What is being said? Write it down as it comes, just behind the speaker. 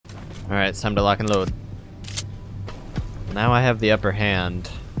Alright, it's time to lock and load. Now I have the upper hand.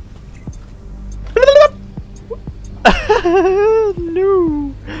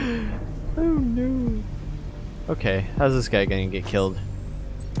 No! Oh no. Okay, how's this guy gonna get killed?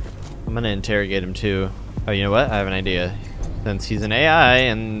 I'm gonna interrogate him too. Oh, you know what? I have an idea. Since he's an AI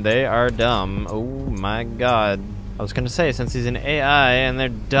and they are dumb. Oh my god. I was gonna say, since he's an AI and they're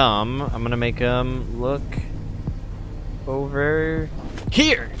dumb, I'm gonna make him look over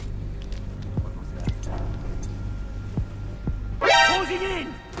here. Closing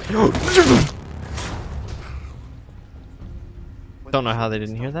in. Don't know how they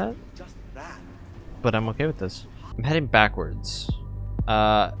didn't hear that, but I'm okay with this. I'm heading backwards.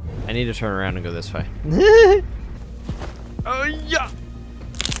 I need to turn around and go this way. Oh yeah!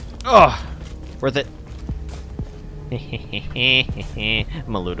 Oh, worth it. I'm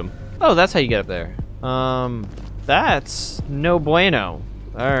gonna loot him. Oh, that's how you get up there. That's no bueno.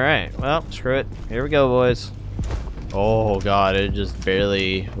 All right, well, screw it. Here we go, boys. Oh god, it just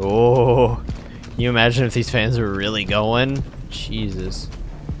barely. Oh, can you imagine if these fans were really going? Jesus.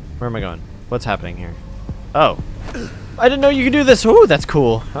 Where am I going? What's happening here? Oh. I didn't know you could do this. Ooh, that's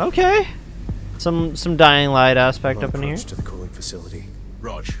cool. Okay. Some dying light aspect up in here. To the cooling facility.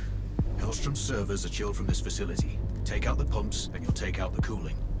 Rog, Hellstrom's servers are chilled from this facility. Take out the pumps and you'll take out the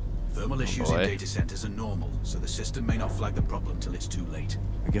cooling. Thermal issues in data centers are normal, so the system may not flag the problem till it's too late.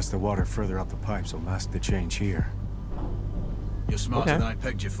 I guess the water further up the pipes will mask the change here. You're smarter than I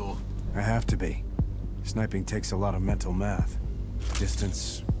pegged you for. I have to be. Sniping takes a lot of mental math.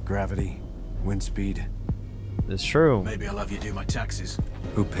 Distance, gravity, wind speed. It's true. Maybe I'll have you do my taxes.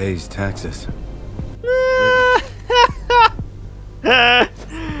 Who pays taxes?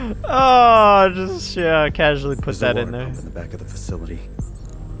 Oh, just casually put that in there. In the back of the facility.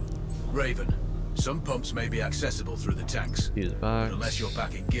 Raven, some pumps may be accessible through the tanks. Use But box. unless you're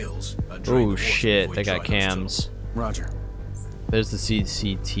backing gills, I'd drain the Oh water shit, before they you got try those cams. Roger. There's the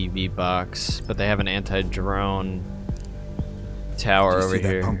CCTV box, but they have an anti-drone tower over See that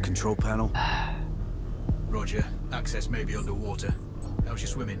here. pump control panel? Roger, access may be underwater. How's your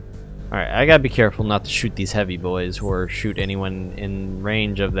swimming? Alright, I gotta be careful not to shoot these heavy boys or shoot anyone in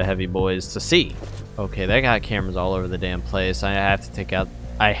range of the heavy boys to see. Okay, they got cameras all over the damn place. I have to take out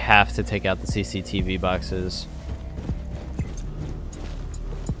the CCTV boxes.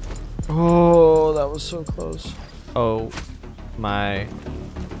 Oh, that was so close. Oh my.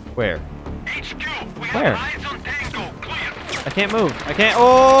 Where? Where? I can't move. I can't.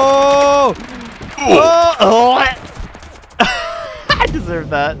 Oh! Oh! I deserve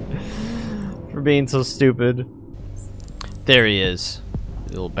that for being so stupid. There he is. You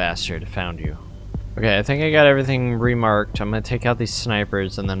little bastard. Found you. Okay, I think I got everything remarked. I'm gonna take out these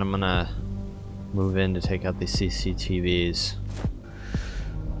snipers and then I'm gonna move in to take out these CCTVs.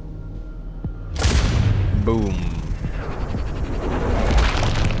 Boom.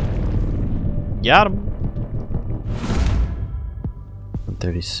 Got him.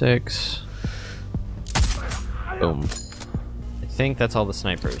 136. Boom. I think that's all the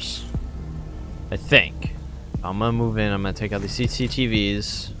snipers. I think. I'm gonna move in. I'm gonna take out the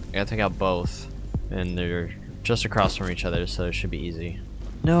CCTVs. I gotta take out both. And they're just across from each other, so it should be easy.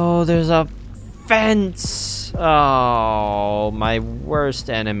 No, there's a fence! Oh, my worst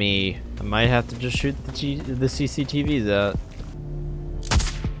enemy. I might have to just shoot the CCTVs out.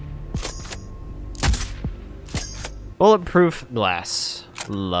 Bulletproof glass.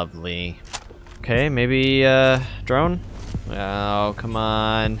 Lovely. Okay, maybe drone? Oh, come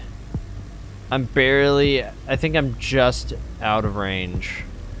on. I think I'm just out of range.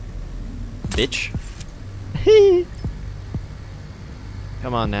 Bitch.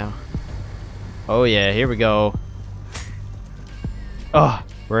 Come on now. Oh yeah, here we go. Oh,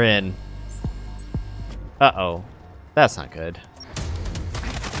 we're in. Uh-oh. That's not good.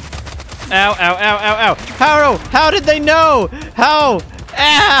 Ow, ow, ow, ow, ow. How did they know? How?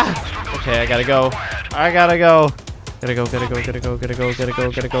 Ah! Okay, I gotta go. I gotta go. Gotta go.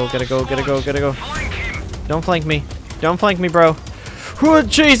 Don't flank me. Don't flank me, bro. Oh,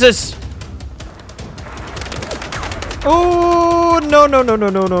 Jesus! Oh, no.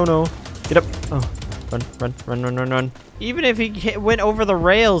 Get up. Oh, run. Even if he went over the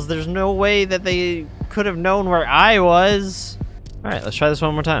rails, there's no way that they could have known where I was. All right, let's try this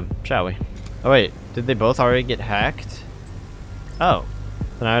one more time, shall we? Oh, wait. Did they both already get hacked? Oh.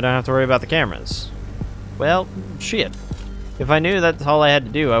 So now I don't have to worry about the cameras. Well, shit. If I knew that's all I had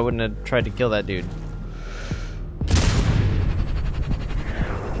to do, I wouldn't have tried to kill that dude.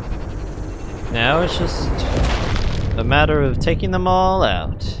 Now it's just a matter of taking them all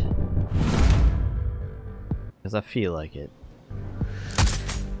out. Because I feel like it.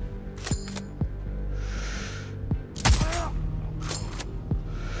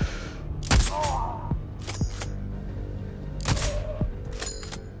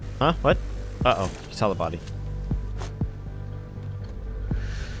 Huh? What? Uh-oh. You saw the body.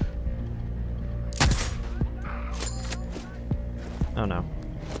 Oh no.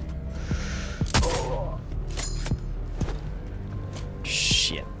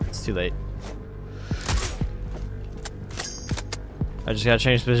 Shit. It's too late. I just gotta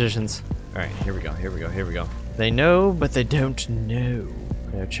change positions. Alright, here we go, here we go, here we go. They know, but they don't know.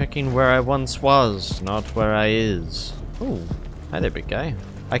 They're checking where I once was, not where I is. Ooh, hi there, big guy.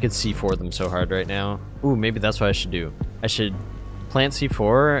 I could C4 them so hard right now. Ooh, maybe that's what I should do. I should plant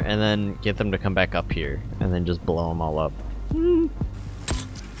C4 and then get them to come back up here and then just blow them all up.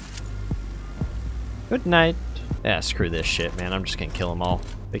 Good night. Yeah, screw this shit, man. I'm just gonna kill them all.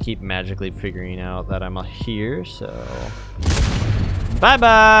 They keep magically figuring out that I'm here, so...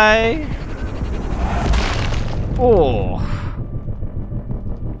 Bye-bye! Oh.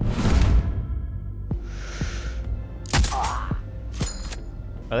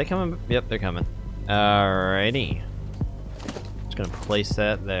 Are they coming? Yep, they're coming. Alrighty. Just gonna place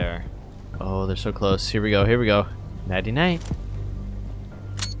that there. Oh, they're so close. Here we go, here we go. Nighty night.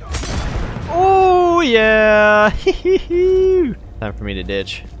 Oh, yeah! Time for me to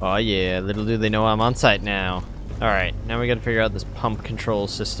ditch. Oh, yeah. Little do they know I'm on site now. Alright, now we gotta figure out this pump control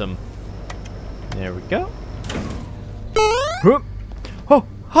system. There we go. Whoop. Oh,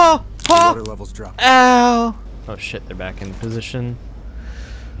 ha, ha. Water levels drop. Ow. Oh shit, they're back in position.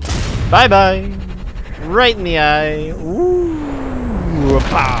 Bye-bye. Right in the eye. Ooh,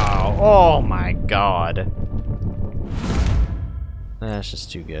 pow. Oh my god. That's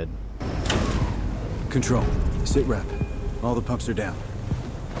just too good. Control. Sit rep. All the pumps are down.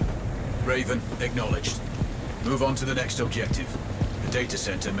 Raven, acknowledged. Move on to the next objective. The data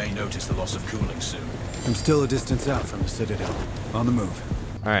center may notice the loss of cooling soon. I'm still a distance out from the Citadel. On the move.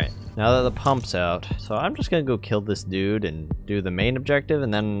 Alright, now that the pump's out, so I'm just gonna go kill this dude and do the main objective,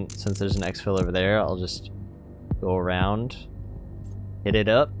 and then since there's an exfil over there, I'll just go around, hit it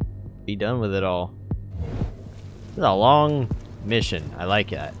up, be done with it all. This is a long mission. I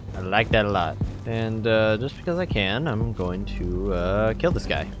like that. I like that a lot. And just because I can, I'm going to kill this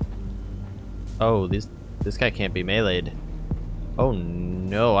guy. Oh, this guy can't be meleeed. Oh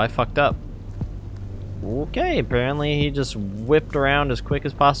no, I fucked up. Okay, apparently he just whipped around as quick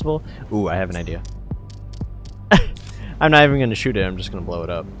as possible. Ooh, I have an idea. I'm not even gonna shoot it, I'm just gonna blow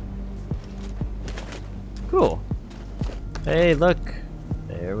it up. Cool. Hey, look.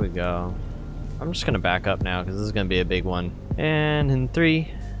 There we go. I'm just gonna back up now because this is gonna be a big one. And in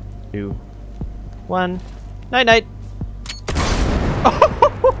 3, 2, 1. Night night.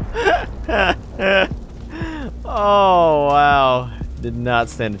 Oh wow. Did not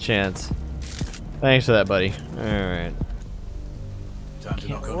stand a chance. Thanks for that, buddy. Alright. Time to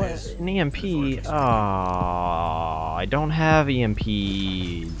knock on his. An EMP. Oh, I don't have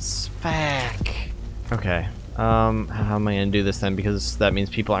EMPs. Fuck. Okay. How am I gonna do this then? Because that means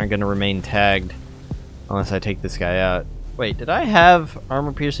people aren't gonna remain tagged unless I take this guy out. Wait, did I have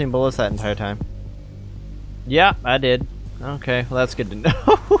armor-piercing bullets that entire time? Yeah, I did. Okay, well that's good to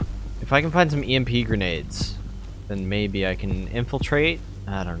know. If I can find some EMP grenades, then maybe I can infiltrate.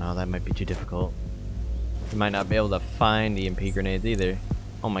 I don't know, that might be too difficult. You might not be able to find EMP grenades either.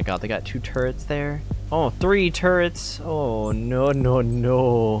 Oh my god, they got 2 turrets there. Oh, 3 turrets. Oh, no, no,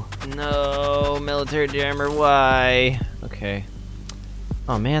 no. No, military jammer, why? Okay.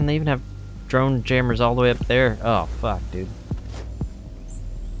 Oh man, they even have drone jammers all the way up there. Oh, fuck, dude.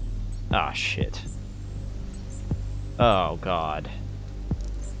 Ah, shit. Oh, god.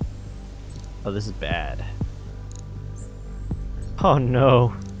 Oh, this is bad. Oh,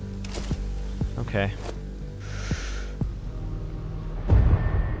 no. Okay.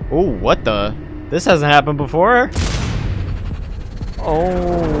 Oh, what the? This hasn't happened before.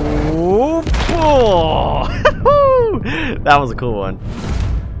 Oh, that was a cool one.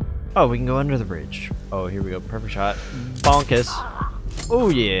 Oh, we can go under the bridge. Oh, here we go. Perfect shot. Bonkus. Oh,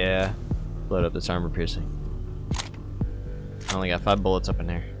 yeah. Load up this armor piercing. I only got 5 bullets up in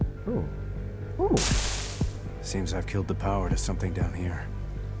there. Ooh. Ooh. Seems I've killed the power to something down here.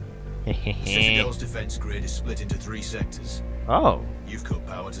 The Citadel's defense grid is split into 3 sectors. Oh. You've cut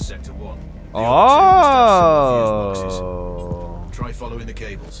power to sector 1. Oh. Try following the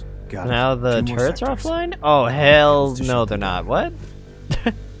cables. Got Now it. the 2 more turrets are sectors. offline? Oh, hell Cables to no, shut they're them not. down. What?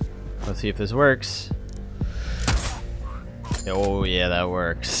 Let's see if this works. Oh, yeah, that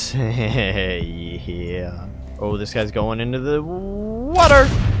works. Yeah. Oh, this guy's going into the water.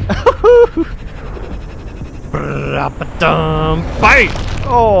 Bite!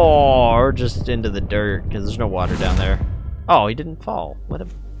 Oh, or just into the dirt because there's no water down there. Oh, he didn't fall. What a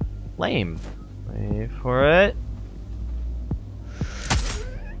lame. Wait for it.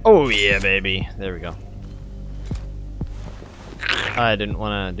 Oh yeah, baby. There we go. I didn't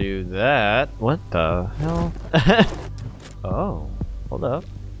want to do that. What the hell? Oh, hold up.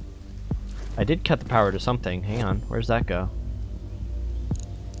 I did cut the power to something. Hang on. Where's that go?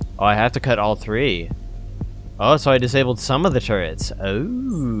 Oh, I have to cut all 3. Oh, so I disabled some of the turrets.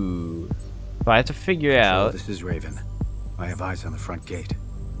 Oh. So I have to figure out. This is Raven. I have eyes on the front gate.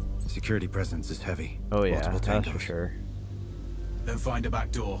 Security presence is heavy. Oh yeah, Multiple that's tangos. for sure. Then find a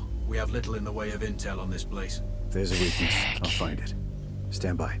back door. We have little in the way of intel on this place. If there's a weakness, I'll find it.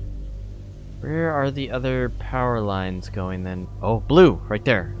 Stand by. Where are the other power lines going then? Oh, blue, right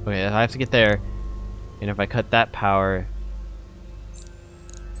there. Okay, I have to get there. And if I cut that power...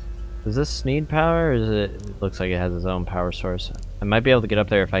 Does this need power, or is it looks like it has its own power source? I might be able to get up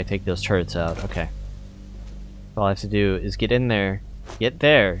there if I take those turrets out. Okay. All I have to do is get in there, get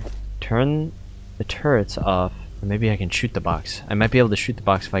there, turn the turrets off, or maybe I can shoot the box. I might be able to shoot the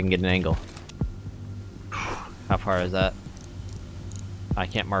box if I can get an angle. How far is that? I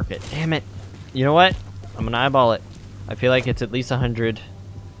can't mark it. Damn it! You know what? I'm gonna eyeball it. I feel like it's at least 100.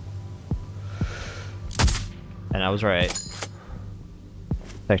 And I was right.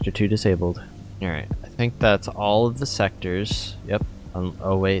 Sector 2 disabled. Alright, I think that's all of the sectors. Yep.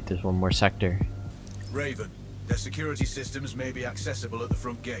 Oh wait, there's one more sector. Raven, their security systems may be accessible at the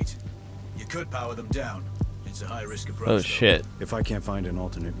front gate. You could power them down. It's a high-risk approach. Oh shit. If I can't find an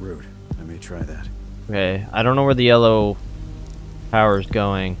alternate route, I may try that. Okay, I don't know where the yellow power's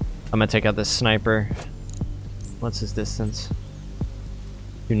going. I'm gonna take out this sniper. What's his distance?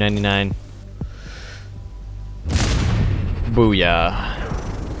 299. Booyah.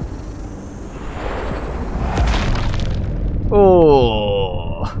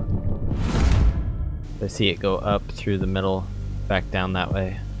 Oh! I see it go up through the middle, back down that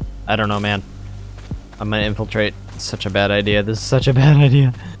way. I don't know, man. I'm gonna infiltrate. It's such a bad idea. This is such a bad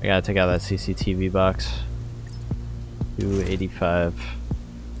idea. I gotta take out that CCTV box. 285.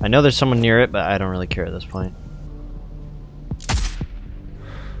 I know there's someone near it, but I don't really care at this point.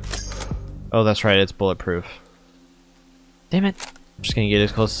 Oh, that's right. It's bulletproof. Damn it. I'm just gonna get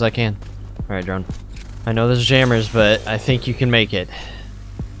as close as I can. Alright, drone. I know there's jammers, but I think you can make it.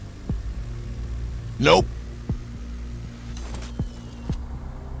 Nope.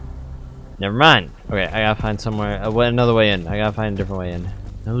 Never mind. Okay, I gotta find somewhere. Another way in. I gotta find a different way in.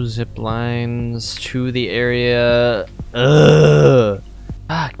 No zip lines to the area. Ugh.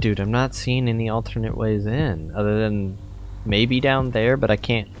 Fuck, dude, I'm not seeing any alternate ways in. Other than maybe down there, but I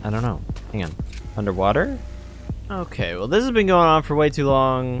can't. I don't know. Hang on. Underwater? Okay, well, this has been going on for way too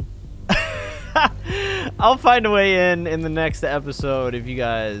long. I'll find a way in the next episode. If you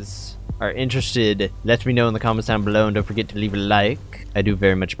guys are interested, let me know in the comments down below, and don't forget to leave a like. I do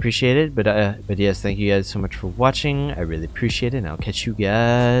very much appreciate it. But yes, thank you guys so much for watching. I really appreciate it, and I'll catch you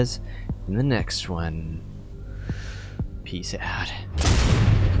guys in the next one. Peace out.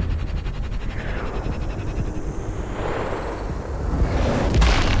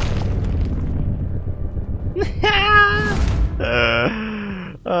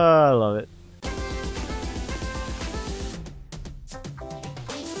 I love it.